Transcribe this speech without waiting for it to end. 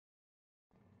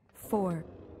4,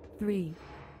 3,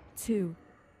 2,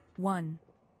 1.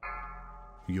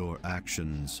 Your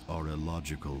actions are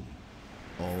illogical.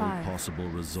 All 5, possible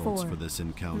results 4, for this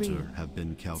encounter 3, have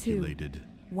been calculated. 2,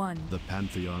 1. The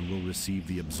Pantheon will receive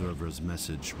the Observer's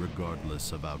message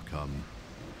regardless of outcome.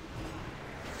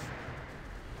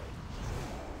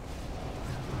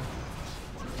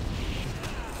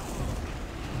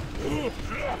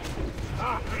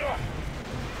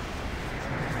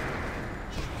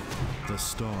 The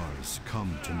stars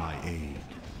come to my aid.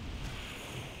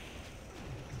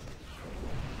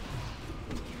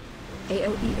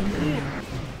 AOE incoming.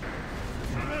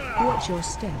 Watch your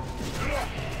step.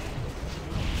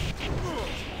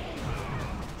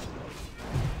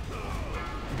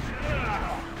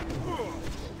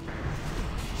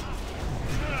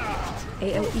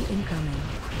 AOE incoming.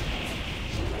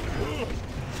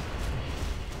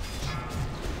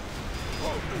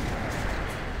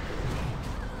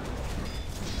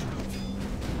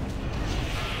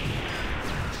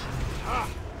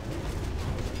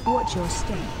 Watch your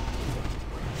step.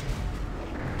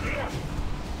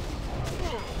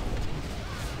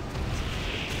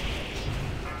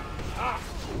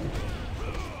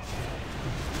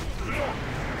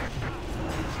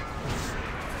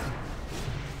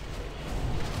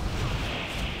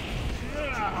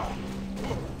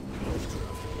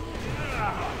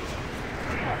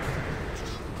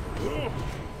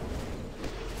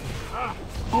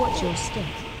 Watch your step.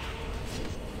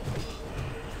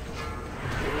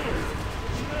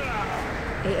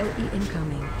 AOE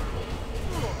incoming.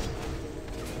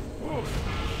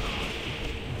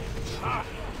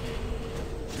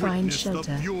 Find Witness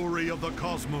shelter. the fury of the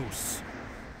cosmos.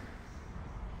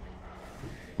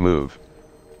 Move.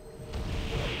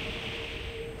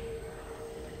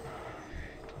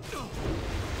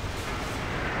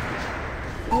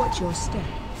 Watch your step.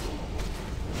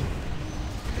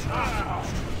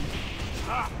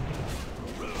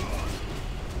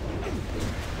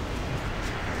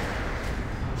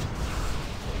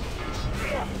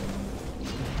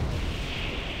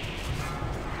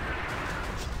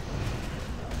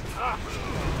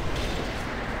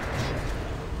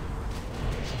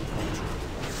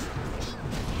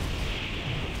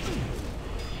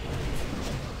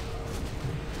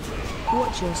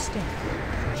 Watch your step.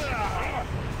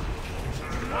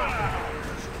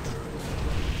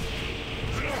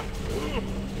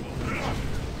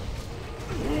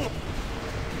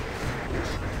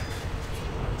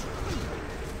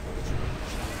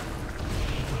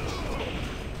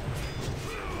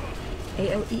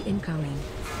 AOE incoming.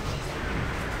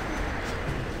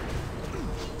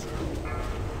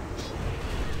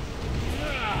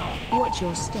 Watch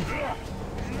your step.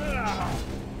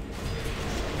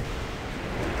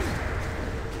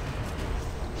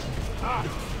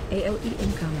 AOE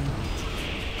incoming.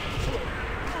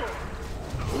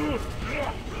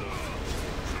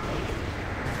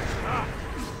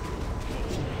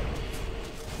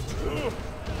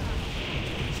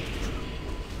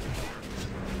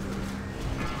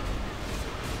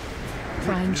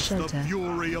 Find Witness shelter. the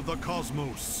fury of the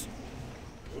cosmos.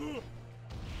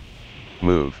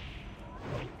 Move.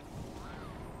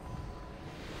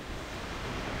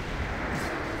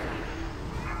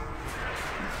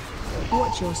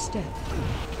 Watch your step.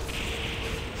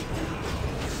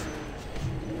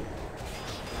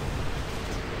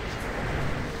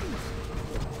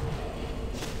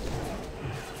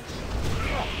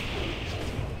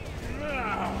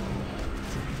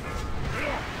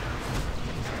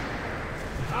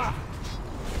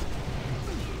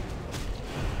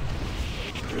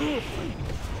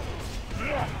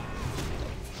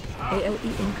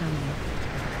 AOE incoming.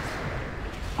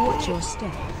 Watch your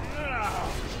step.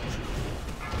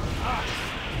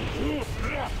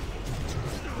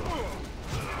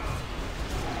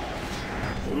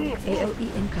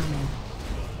 AOE incoming.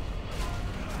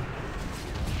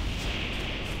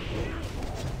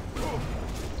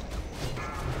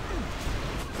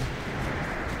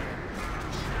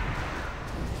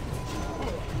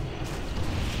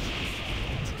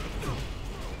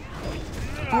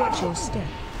 Watch your step.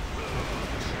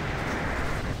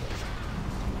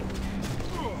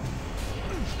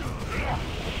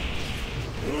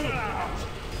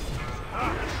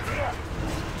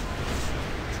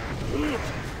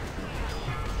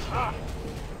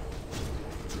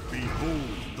 Behold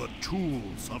the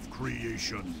tools of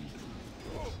creation.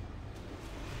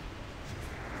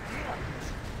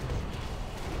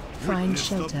 Find Witness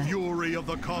the shelter. fury of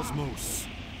the cosmos.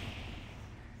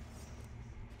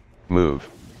 Move.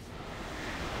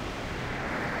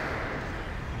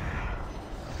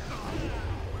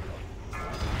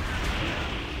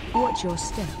 Watch your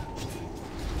step.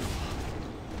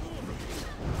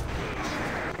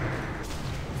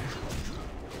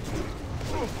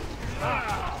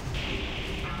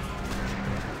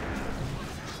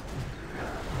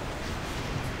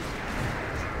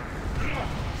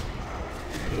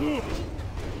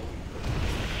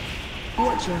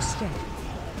 Watch your step.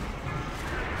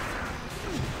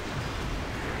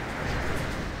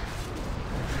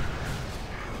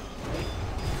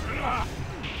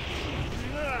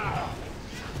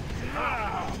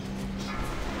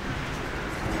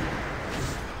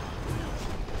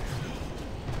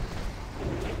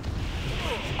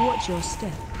 Watch your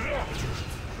step.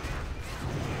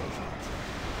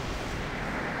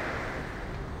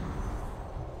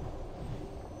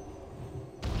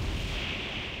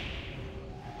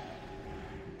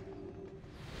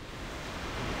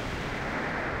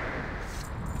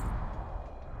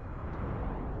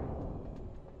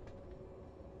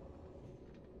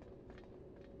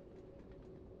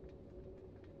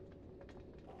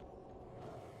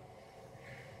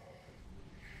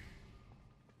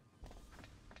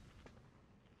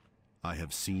 I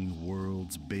have seen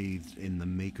worlds bathed in the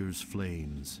Maker's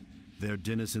flames, their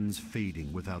denizens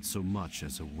fading without so much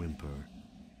as a whimper.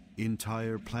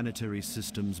 Entire planetary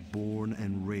systems born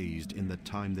and raised in the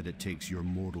time that it takes your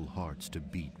mortal hearts to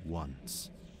beat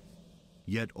once.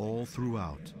 Yet all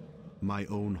throughout, my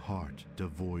own heart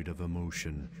devoid of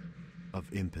emotion, of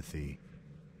empathy.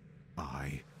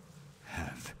 I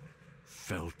have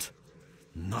felt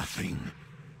nothing.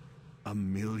 A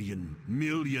million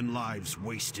lives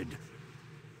wasted.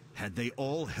 Had they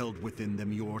all held within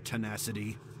them your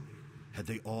tenacity? Had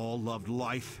they all loved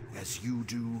life as you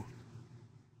do?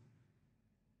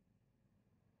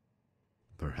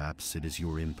 Perhaps it is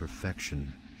your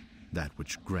imperfection, that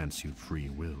which grants you free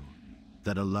will,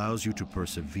 that allows you to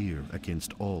persevere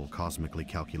against all cosmically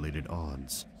calculated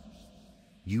odds.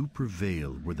 You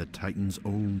prevail where the Titan's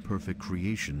own perfect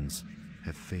creations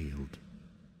have failed.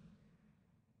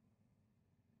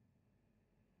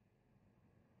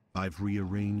 I've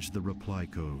rearranged the reply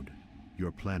code.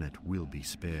 Your planet will be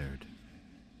spared.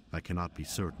 I cannot be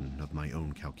certain of my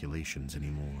own calculations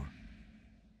anymore.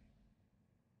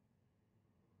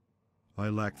 I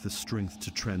lack the strength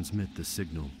to transmit the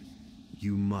signal.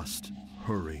 You must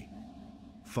hurry.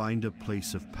 Find a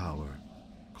place of power,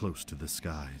 close to the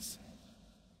skies.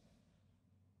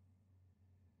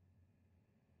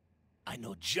 I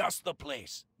know just the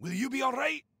place. Will you be all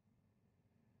right?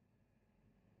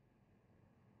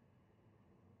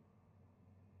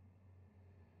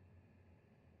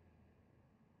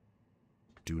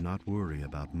 Do not worry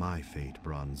about my fate,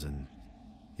 Bronzen.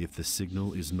 If the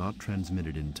signal is not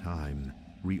transmitted in time,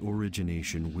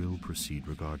 reorigination will proceed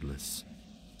regardless.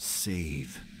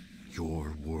 Save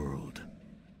your world.